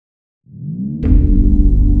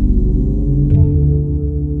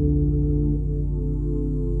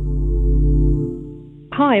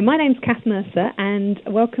Hi, my name's Kath Mercer, and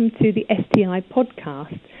welcome to the STI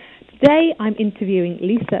podcast. Today I'm interviewing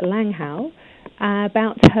Lisa Langhau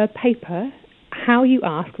about her paper, How You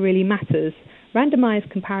Ask Really Matters,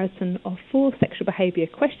 randomized comparison of 4 sexual behavior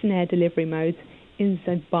questionnaire delivery modes in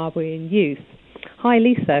Zimbabwean youth. Hi,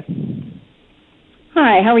 Lisa.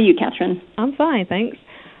 Hi, how are you, Catherine? I'm fine, thanks.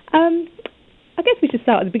 I guess we should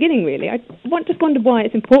start at the beginning, really. I just wondered why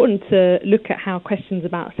it's important to look at how questions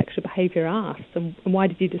about sexual behaviour are asked, and why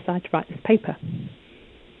did you decide to write this paper?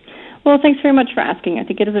 Well, thanks very much for asking. I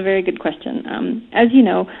think it is a very good question. As you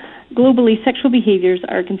know, globally, sexual behaviors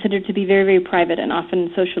are considered to be very, very private and often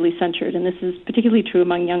socially centered, and this is particularly true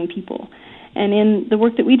among young people. And in the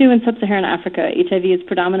work that we do in sub-Saharan Africa, HIV is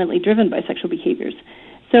predominantly driven by sexual behaviors.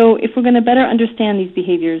 So if we're going to better understand these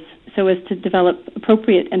behaviors so as to develop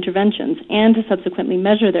appropriate interventions and to subsequently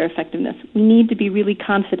measure their effectiveness, we need to be really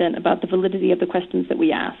confident about the validity of the questions that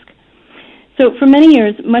we ask. So for many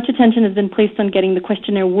years, much attention has been placed on getting the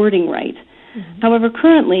questionnaire wording right. Mm-hmm. However,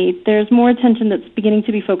 currently, there's more attention that's beginning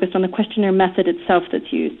to be focused on the questionnaire method itself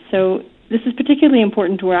that's used. So this is particularly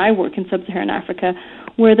important to where I work in sub-Saharan Africa,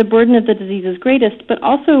 where the burden of the disease is greatest, but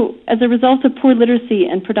also as a result of poor literacy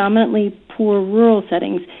and predominantly poor rural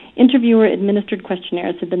settings, interviewer-administered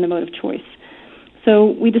questionnaires have been the mode of choice.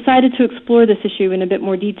 So we decided to explore this issue in a bit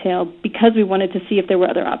more detail because we wanted to see if there were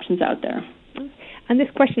other options out there. And this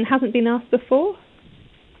question hasn't been asked before?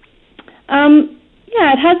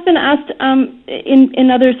 Yeah, it has been asked in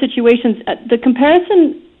other situations. The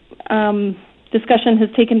comparison discussion has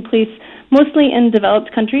taken place mostly in developed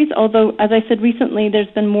countries, although, as I said recently, there's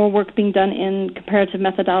been more work being done in comparative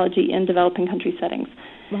methodology in developing country settings.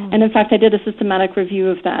 Wow. And in fact, I did a systematic review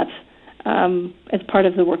of that as part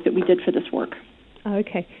of the work that we did for this work. Oh,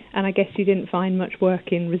 okay. And I guess you didn't find much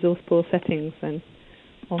work in resource-poor settings then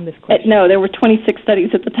on this question? No, there were 26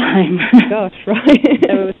 studies at the time. Gosh, right.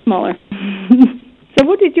 So it was smaller. So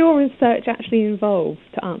what did your research actually involve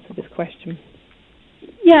to answer this question?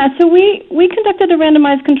 Yeah, so we conducted a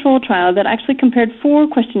randomized control trial that actually compared 4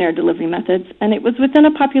 questionnaire delivery methods, and it was within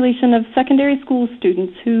a population of secondary school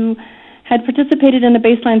students who had participated in a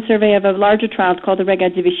baseline survey of a larger trial called the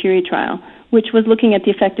Rega-Divishiri trial, which was looking at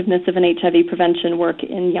the effectiveness of an HIV prevention work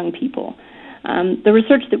in young people. The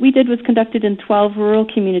research that we did was conducted in 12 rural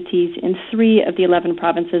communities in 3 of the 11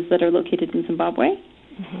 provinces that are located in Zimbabwe.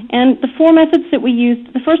 Mm-hmm. And the 4 methods that we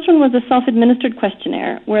used, the first one was a self-administered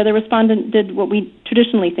questionnaire where the respondent did what we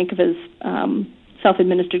traditionally think of as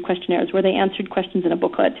self-administered questionnaires, where they answered questions in a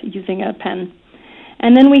booklet using a pen.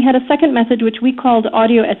 And then we had a second method which we called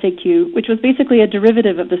audio SAQ, which was basically a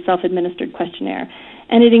derivative of the self-administered questionnaire.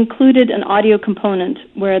 And it included an audio component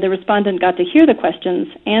where the respondent got to hear the questions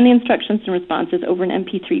and the instructions and responses over an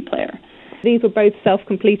MP3 player. These were both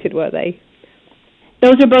self-completed, were they?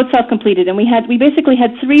 Those are both self-completed, and we basically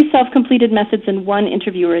had 3 self-completed methods and 1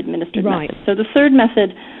 interviewer-administered method. So the third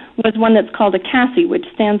method was one that's called a CASI, which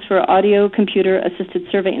stands for Audio Computer Assisted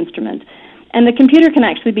Survey Instrument. And the computer can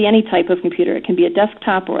actually be any type of computer. It can be a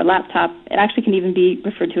desktop or a laptop. It actually can even be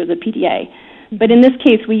referred to as a PDA. But in this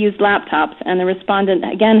case, we used laptops, and the respondent,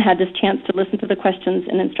 again, had this chance to listen to the questions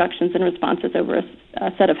and instructions and responses over a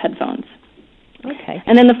set of headphones. Okay.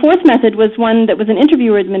 And then the fourth method was one that was an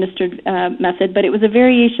interviewer-administered method, but it was a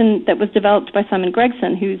variation that was developed by Simon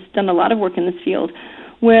Gregson, who's done a lot of work in this field,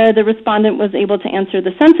 where the respondent was able to answer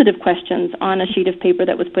the sensitive questions on a sheet of paper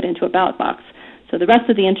that was put into a ballot box. So the rest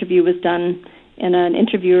of the interview was done in an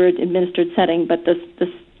interviewer-administered setting, but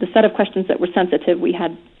the set of questions that were sensitive, we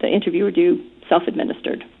had the interviewer do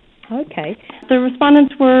self-administered. Okay. The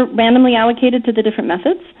respondents were randomly allocated to the different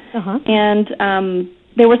methods, and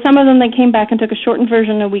there were some of them that came back and took a shortened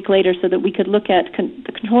version a week later so that we could look at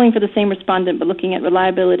the controlling for the same respondent, but looking at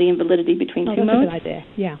reliability and validity between 2 modes. That's a good idea.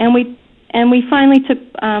 Yeah. And we finally took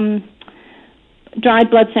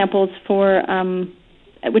dried blood samples for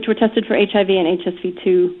which were tested for HIV and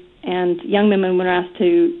HSV2, and young women were asked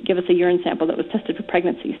to give us a urine sample that was tested for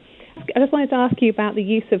pregnancies. I just wanted to ask you about the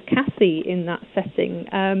use of CASI in that setting.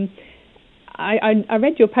 I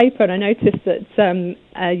read your paper and I noticed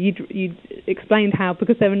that you'd explained how,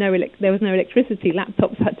 because there was no electricity,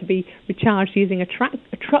 laptops had to be recharged using a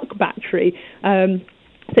truck battery.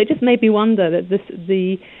 So it just made me wonder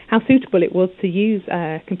that how suitable it was to use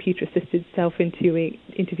computer-assisted self-interviewing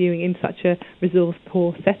in such a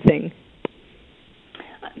resource-poor setting.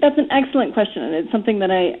 That's an excellent question, and it's something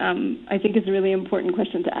that I think is a really important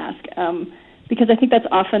question to ask, because I think that's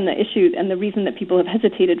often the issue and the reason that people have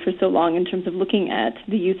hesitated for so long in terms of looking at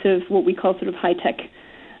the use of what we call sort of high-tech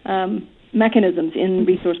mechanisms in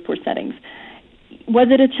resource-poor settings. Was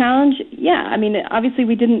it a challenge? Yeah. I mean, obviously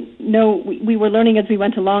we didn't know. We were learning as we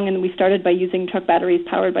went along, and we started by using truck batteries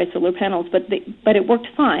powered by solar panels, but it worked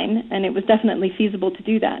fine, and it was definitely feasible to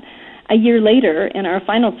do that. A year later, in our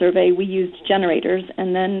final survey, we used generators,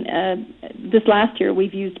 and then this last year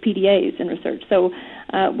we've used PDAs in research, so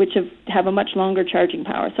which have a much longer charging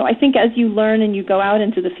power. So I think as you learn and you go out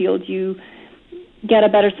into the field, you get a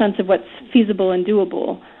better sense of what's feasible and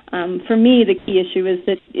doable. For me, the key issue is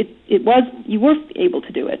that you were able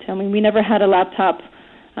to do it. I mean, we never had a laptop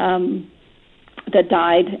that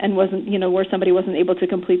died and wasn't, where somebody wasn't able to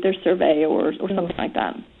complete their survey or something like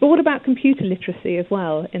that. But what about computer literacy as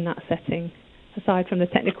well in that setting, aside from the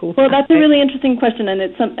technical? Well, that's a really interesting question, and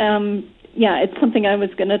it's it's something I was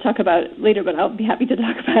going to talk about later, but I'll be happy to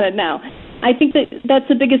talk about it now. I think that's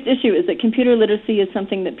the biggest issue, is that computer literacy is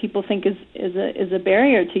something that people think is a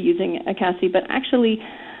barrier to using a CASI, but actually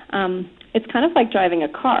it's kind of like driving a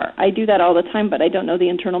car. I do that all the time, but I don't know the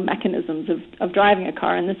internal mechanisms of driving a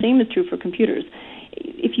car, and the same is true for computers.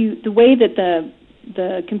 The way that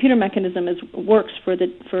the computer mechanism works for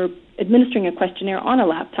administering a questionnaire on a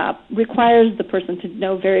laptop requires the person to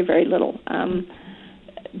know very, very little.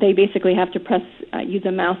 They basically have to use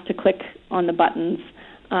a mouse to click on the buttons,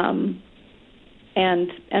 and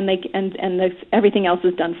everything else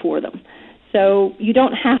is done for them. So you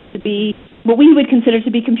don't have to be what we would consider to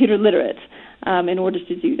be computer literate in order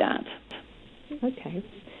to do that. Okay.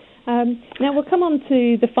 Now we'll come on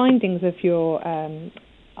to the findings of your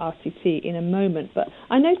RCT in a moment, but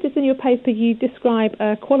I noticed in your paper you describe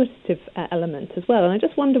a qualitative element as well, and I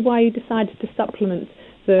just wonder why you decided to supplement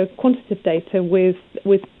the quantitative data with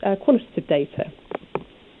qualitative data.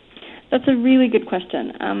 That's a really good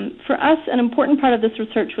question. For us, an important part of this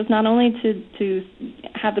research was not only to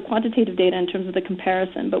have the quantitative data in terms of the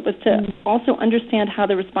comparison, but was to also understand how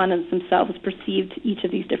the respondents themselves perceived each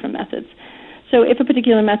of these different methods. So if a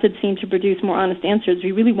particular method seemed to produce more honest answers,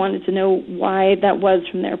 we really wanted to know why that was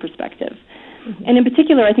from their perspective. Mm-hmm. And in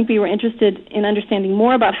particular, I think we were interested in understanding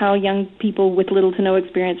more about how young people with little to no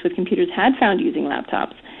experience with computers had found using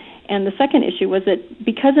laptops. And the second issue was that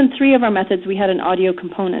because in 3 of our methods we had an audio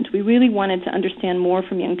component, we really wanted to understand more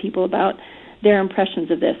from young people about their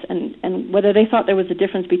impressions of this and whether they thought there was a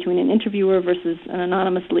difference between an interviewer versus an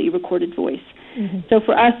anonymously recorded voice. Mm-hmm. So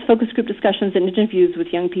for us, focus group discussions and interviews with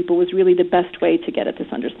young people was really the best way to get at this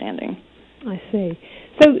understanding. I see.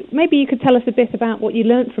 So maybe you could tell us a bit about what you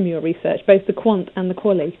learned from your research, both the quant and the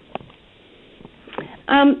quali.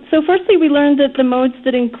 So firstly, we learned that the modes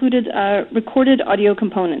that included recorded audio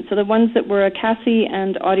components, so the ones that were a CASI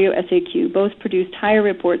and audio SAQ, both produced higher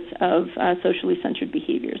reports of socially centered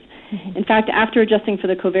behaviors. Mm-hmm. In fact, after adjusting for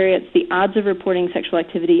the covariates, the odds of reporting sexual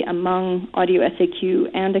activity among audio SAQ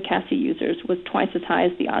and a CASI users was twice as high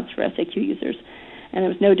as the odds for SAQ users. And there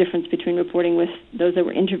was no difference between reporting with those that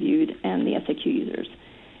were interviewed and the SAQ users.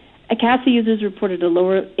 CASI users reported a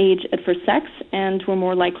lower age at first sex and were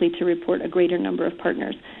more likely to report a greater number of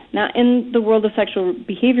partners. Now, in the world of sexual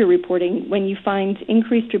behavior reporting, when you find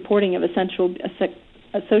increased reporting of a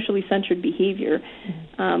socially centered behavior,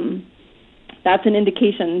 that's an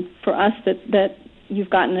indication for us that you've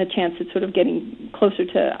gotten a chance at sort of getting closer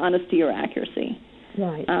to honesty or accuracy.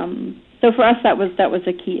 Right. So for us, that was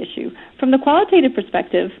a key issue. From the qualitative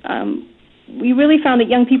perspective, we really found that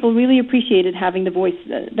young people really appreciated having the voice,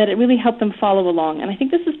 that it really helped them follow along. And I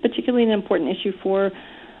think this is particularly an important issue for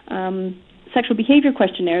sexual behavior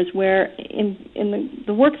questionnaires, where in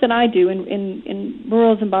the work that I do in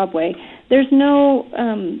rural Zimbabwe, there's not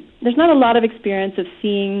a lot of experience of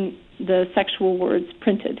seeing the sexual words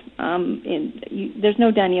printed. There's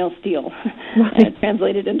no Danielle Steele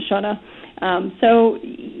translated in Shona.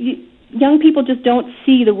 Young people just don't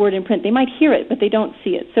see the word in print. They might hear it, but they don't see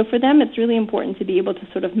it. So for them, it's really important to be able to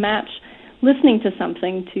sort of match listening to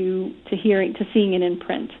something to seeing it in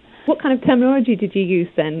print. What kind of terminology did you use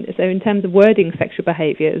then? So in terms of wording sexual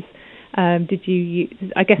behaviours, did you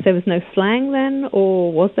use, I guess there was no slang then,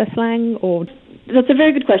 or was there slang? Or that's a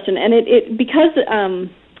very good question, and because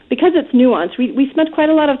it's nuanced, we spent quite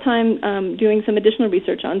a lot of time doing some additional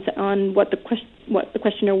research on what the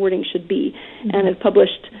questionnaire wording should be, mm-hmm. and have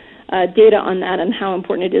published data on that and how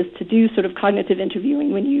important it is to do sort of cognitive interviewing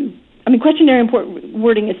questionnaire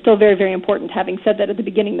wording is still very, very important. Having said that at the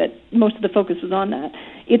beginning, that most of the focus was on that,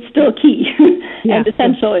 it's still key and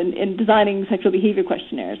essential in designing sexual behavior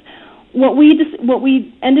questionnaires. What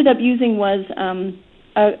we ended up using was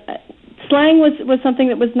slang was something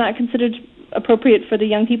that was not considered appropriate for the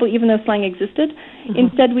young people, even though slang existed. Mm-hmm.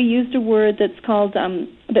 Instead, we used a word that's called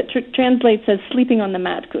that translates as sleeping on the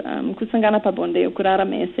mat, kusangana pabonde, kurara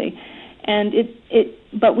mese,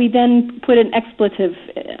 But we then put an expletive,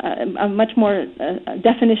 a much more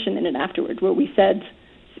definition in it afterward, where we said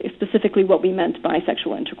specifically what we meant by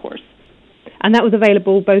sexual intercourse. And that was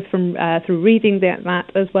available both from through reading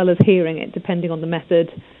that as well as hearing it, depending on the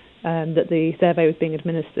method that the survey was being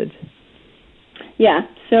administered. Yeah.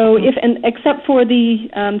 So except for the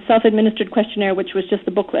self-administered questionnaire, which was just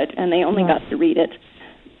the booklet, and they only got to read it,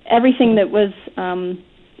 everything that was.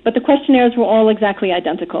 But the questionnaires were all exactly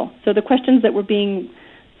identical. So the questions that were being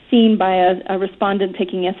seen by a respondent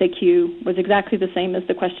taking SAQ was exactly the same as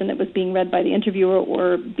the question that was being read by the interviewer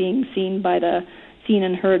or being seen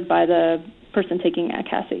and heard by the person taking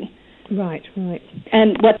CASI. Right.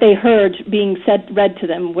 And what they heard being read to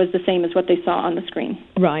them was the same as what they saw on the screen.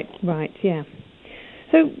 Right, yeah.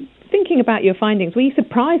 So thinking about your findings, were you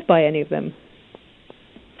surprised by any of them?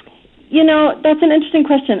 That's an interesting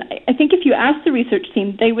question. I think if you ask the research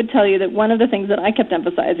team, they would tell you that one of the things that I kept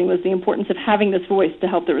emphasizing was the importance of having this voice to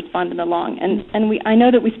help the respondent along. And I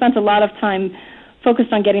know that we spent a lot of time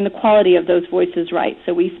focused on getting the quality of those voices right.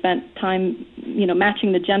 So we spent time,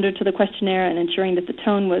 matching the gender to the questionnaire and ensuring that the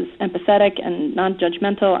tone was empathetic and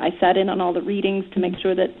non-judgmental. I sat in on all the readings to make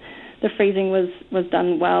sure that the phrasing was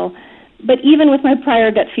done well. But even with my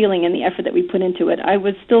prior gut feeling and the effort that we put into it, I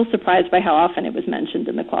was still surprised by how often it was mentioned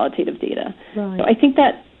in the qualitative data. Right. So I think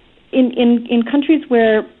that in countries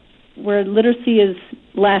where literacy is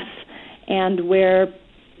less and where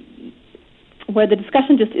the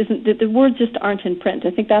discussion just isn't, the words just aren't in print,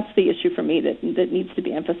 I think that's the issue for me that needs to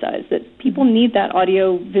be emphasized, that people need that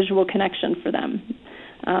audio-visual connection for them.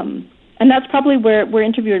 And that's probably where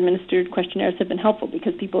interviewer-administered questionnaires have been helpful,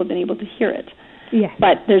 because people have been able to hear it. Yes.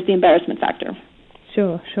 But there's the embarrassment factor.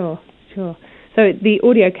 Sure. So the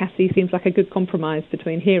audio CASI seems like a good compromise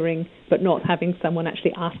between hearing but not having someone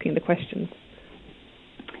actually asking the questions.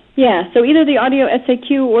 Yeah, so either the audio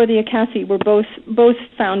SAQ or the CASI were both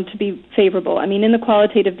found to be favorable. I mean, in the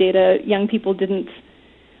qualitative data, young people didn't.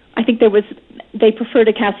 I think they preferred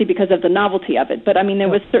a CASI because of the novelty of it, but I mean, there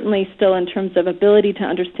was certainly still, in terms of ability to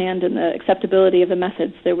understand and the acceptability of the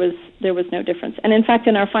methods, there was no difference. And in fact,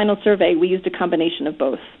 in our final survey, we used a combination of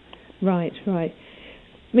both. Right. I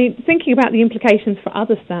mean, thinking about the implications for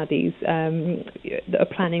other studies that are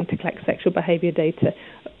planning to collect sexual behaviour data,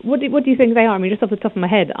 what do you think they are? I mean, just off the top of my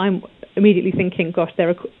head, I'm immediately thinking, gosh,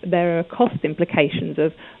 there are cost implications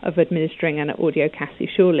of administering an audio CASI,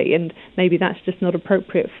 surely, and maybe that's just not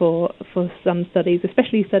appropriate for some studies,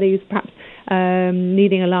 especially studies perhaps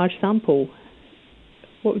needing a large sample.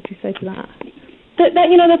 What would you say to that?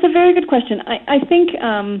 That's a very good question. I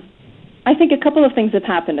think a couple of things have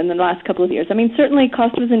happened in the last couple of years. I mean, certainly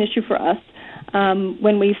cost was an issue for us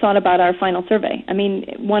when we thought about our final survey. I mean,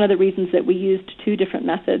 one of the reasons that we used two different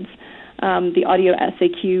methods, the audio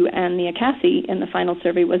SAQ and the CASI in the final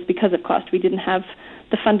survey, was because of cost. We didn't have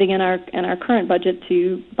the funding in our current budget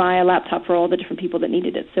to buy a laptop for all the different people that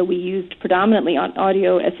needed it. So we used predominantly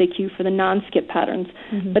audio SAQ for the non-skip patterns.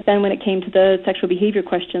 Mm-hmm. But then when it came to the sexual behavior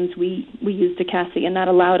questions, we used a CASI, and that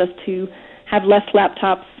allowed us to have less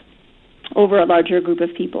laptops over a larger group of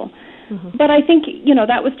people. Mm-hmm. But I think,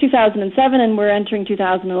 that was 2007, and we're entering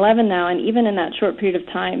 2011 now, and even in that short period of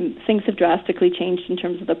time, things have drastically changed in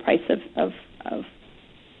terms of the price of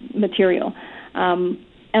material.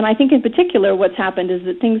 And I think in particular what's happened is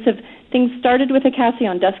that things started with a CASI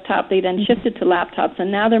on desktop, they then shifted to laptops,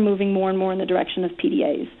 and now they're moving more and more in the direction of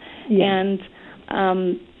PDAs. Yeah.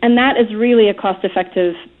 And that is really a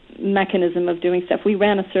cost-effective mechanism of doing stuff. We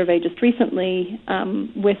ran a survey just recently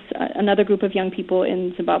with another group of young people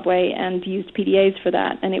in Zimbabwe and used PDAs for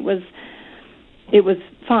that, and it was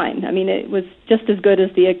fine. I mean, it was just as good as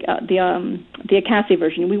the CASI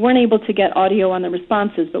version. We weren't able to get audio on the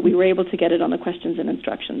responses, but we were able to get it on the questions and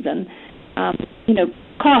instructions. And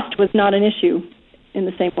cost was not an issue in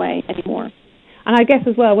the same way anymore. And I guess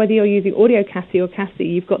as well, whether you're using audio CASI or CASI,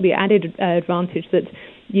 you've got the added advantage that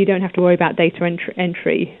you don't have to worry about data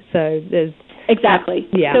entry. So there's exactly.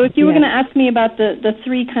 So if you were going to ask me about the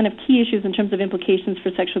three kind of key issues in terms of implications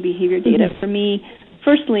for sexual behavior data, for me,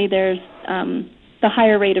 firstly, there's the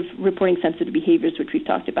higher rate of reporting sensitive behaviors, which we've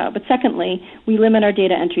talked about. But secondly, we limit our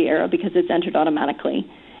data entry error because it's entered automatically.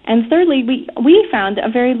 And thirdly, we found a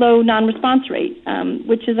very low non-response rate,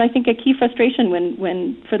 which is, I think, a key frustration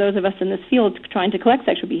when for those of us in this field trying to collect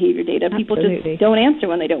sexual behavior data. Absolutely. People just don't answer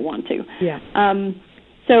when they don't want to. Yeah.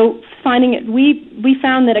 So finding it, we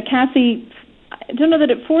found that a CASI, I don't know that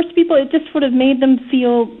it forced people, it just sort of made them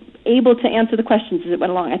feel able to answer the questions as it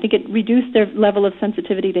went along. I think it reduced their level of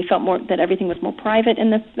sensitivity. They felt more that everything was more private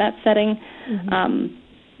in that setting.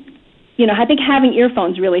 Mm-hmm. I think having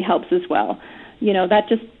earphones really helps as well. that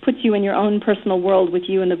just puts you in your own personal world with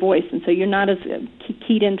you and the voice, and so you're not as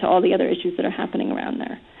keyed into all the other issues that are happening around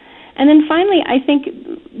there. And then finally, I think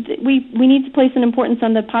we need to place an importance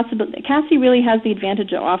on the possibility. CASI really has the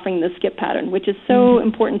advantage of offering the skip pattern, which is so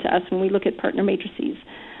important to us when we look at partner matrices.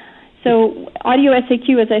 So audio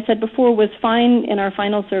SAQ, as I said before, was fine in our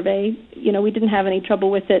final survey. We didn't have any trouble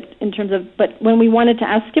with it in terms of, but when we wanted to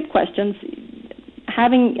ask skip questions,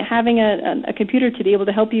 having a computer to be able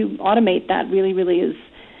to help you automate that really, really is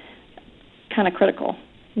kind of critical.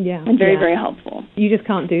 Yeah, and very, very helpful. You just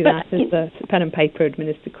can't do that as a pen and paper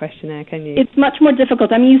administered questionnaire, can you? It's much more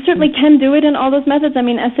difficult. I mean, you certainly can do it in all those methods. I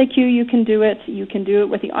mean, SAQ, you can do it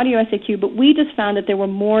with the audio SAQ, but we just found that there were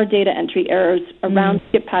more data entry errors around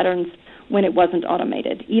skip patterns when it wasn't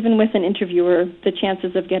automated. Even with an interviewer, the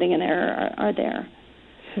chances of getting an error are there.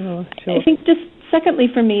 Sure. I think just secondly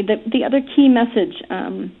for me, the other key message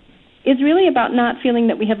is really about not feeling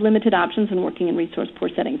that we have limited options in working in resource-poor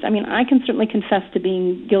settings. I mean, I can certainly confess to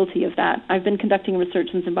being guilty of that. I've been conducting research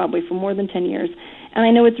in Zimbabwe for more than 10 years, and I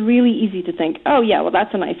know it's really easy to think, oh, yeah, well, that's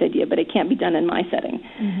a nice idea, but it can't be done in my setting.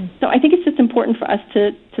 So I think it's just important for us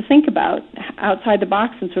to think about outside the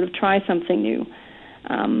box and sort of try something new.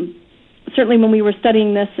 Certainly when we were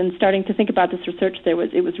studying this and starting to think about this research, it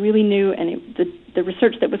was really new, and the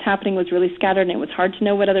research that was happening was really scattered, and it was hard to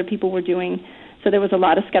know what other people were doing. So there was a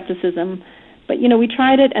lot of skepticism. But, we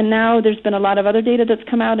tried it, and now there's been a lot of other data that's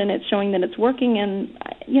come out, and it's showing that it's working, and,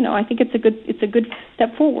 I think it's a good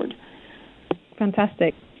step forward.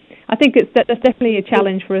 Fantastic. I think that's definitely a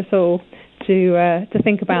challenge for us all to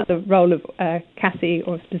think about the role of CASI,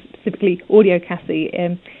 or specifically audio CASI,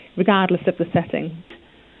 regardless of the setting.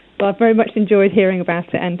 Well, I've very much enjoyed hearing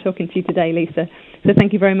about it and talking to you today, Lisa. So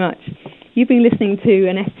thank you very much. You've been listening to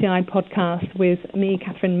an STI podcast with me,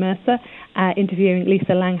 Catherine Mercer, interviewing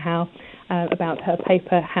Lisa Langhow about her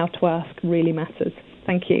paper, How to Ask Really Matters.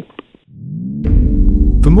 Thank you.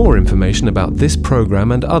 For more information about this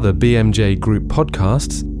program and other BMJ Group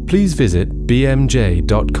podcasts, please visit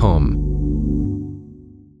bmj.com.